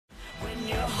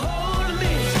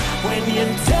When you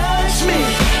touch me,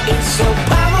 it's so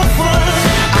powerful.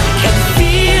 I can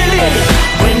feel it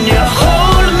when you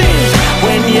hold me,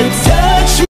 when you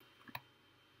touch me.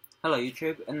 Hello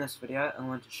YouTube, in this video I'm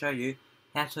going to show you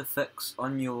how to fix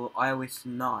on your iOS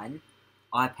 9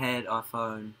 iPad,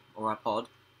 iPhone or iPod.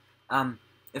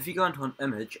 If you go into an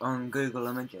image on Google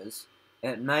Images,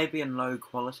 it may be in low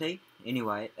quality.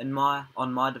 Anyway,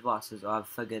 on my devices I've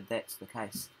figured that's the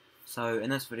case. So in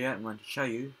this video I'm going to show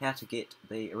you how to get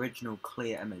the original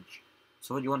clear image.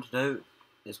 So what you want to do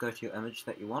is go to your image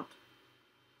that you want,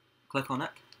 click on it,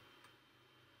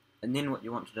 and then what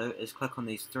you want to do is click on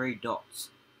these three dots,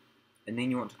 and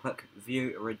then you want to click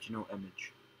View Original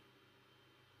Image.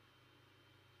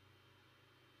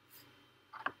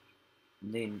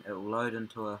 And then it will load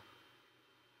into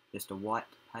just a white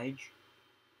page,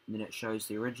 and then it shows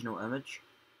the original image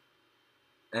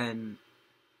in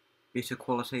better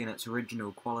quality and its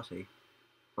original quality.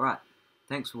 Alright,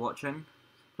 thanks for watching.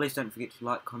 Please don't forget to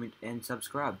like, comment and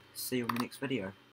subscribe. See you in the next video.